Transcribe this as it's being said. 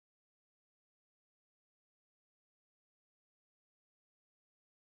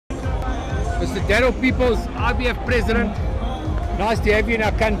Mr. Daryl Peoples, IBF President. Nice to have you in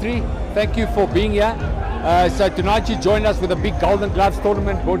our country. Thank you for being here. So tonight you joined us with a big Golden Gloves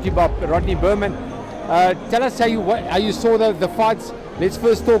tournament brought to you by Rodney Berman. Tell us how you saw the fights. Let's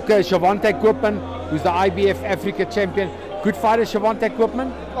first talk Shavante Koopman, who's the IBF Africa champion. Good fighter, Shavante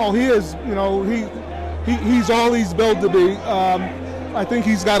Koopman? Oh, he is. You know, he's all he's built to be. I think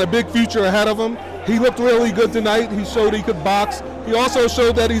he's got a big future ahead of him. He looked really good tonight. He showed he could box. He also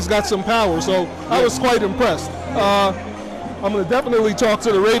showed that he's got some power, so I was quite impressed. I'm going to definitely talk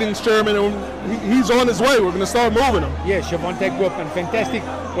to the ratings chairman, and he's on his way. We're going to start moving him. Yeah, Shavante Koopman, fantastic.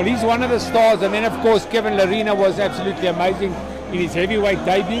 Well, he's one of the stars, and then, of course, Kevin Larina was absolutely amazing in his heavyweight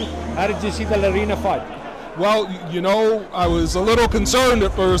debut. How did you see the Larina fight? Well, you know, I was a little concerned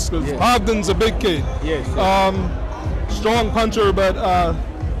at first because Ogden's a big kid. Yes. Strong puncher, but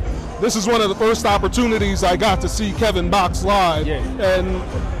this is one of the first opportunities I got to see Kevin box live. Yes. And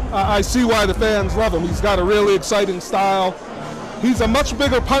I see why the fans love him. He's got a really exciting style. He's a much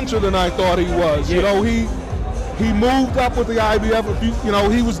bigger puncher than I thought he was. Yes. You know, he moved up with the IBF. You know,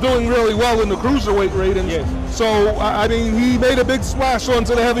 he was doing really well in the cruiserweight ratings. Yes. So, I mean, he made a big splash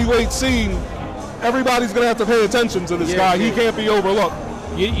onto the heavyweight scene. Everybody's going to have to pay attention to this guy. He can't be overlooked.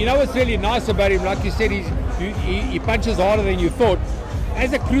 You know what's really nice about him? Like you said, he punches harder than you thought.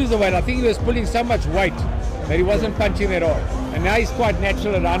 As a cruiserweight, I think he was pulling so much weight that he wasn't punching at all. And now he's quite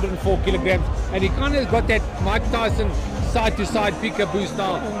natural at 104 kilograms. And he kind of got that Mike Tyson side-to-side peekaboo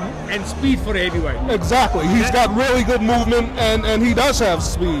style and speed for a heavyweight. Exactly. He's got really good movement, and he does have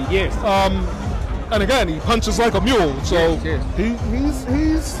speed. Yes. And again, he punches like a mule. So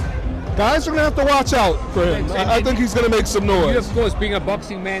he's guys are going to have to watch out for him. I think he's going to make some noise. You, of course, being a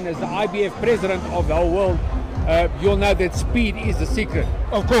boxing man, as the IBF president of the whole world, you'll know that speed is the secret.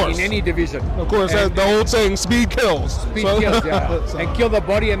 Of course. In any division. Of course, the old saying, speed kills. Speed kills, yeah. And kill the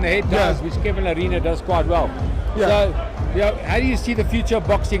body and the head does, which Kevin Larina does quite well. Yeah. So, you know, how do you see the future of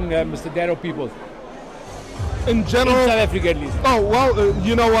boxing, Mr. Daryl Peoples? In general? In South Africa, at least. Oh, well,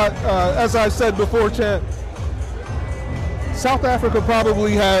 you know what? As I said before, Chant, South Africa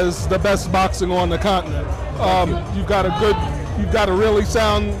probably has the best boxing on the continent. You've got a really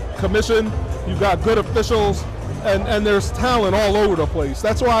sound commission. You've got good officials, and there's talent all over the place.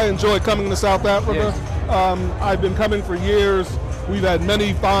 That's why I enjoy coming to South Africa. Yes. I've been coming for years. We've had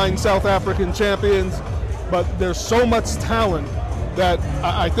many fine South African champions, but there's so much talent that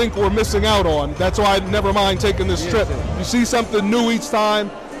I think we're missing out on. That's why I never mind taking this trip. You see something new each time.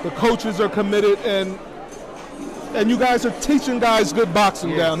 The coaches are committed, and you guys are teaching guys good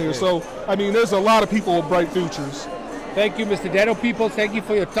boxing down here. So, I mean, there's a lot of people with bright futures. Thank you, Mr. Daryl Peoples. Thank you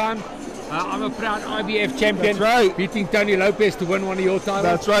for your time. I'm a proud IBF champion. That's right. Beating Tony Lopez to win one of your titles.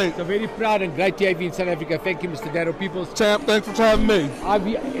 That's right. So very proud and great to have you in South Africa. Thank you, Mr. Daryl Peoples. Champ, thanks for having me.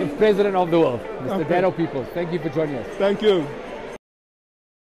 IBF president of the world, Mr. Daryl Peoples. Thank you for joining us. Thank you.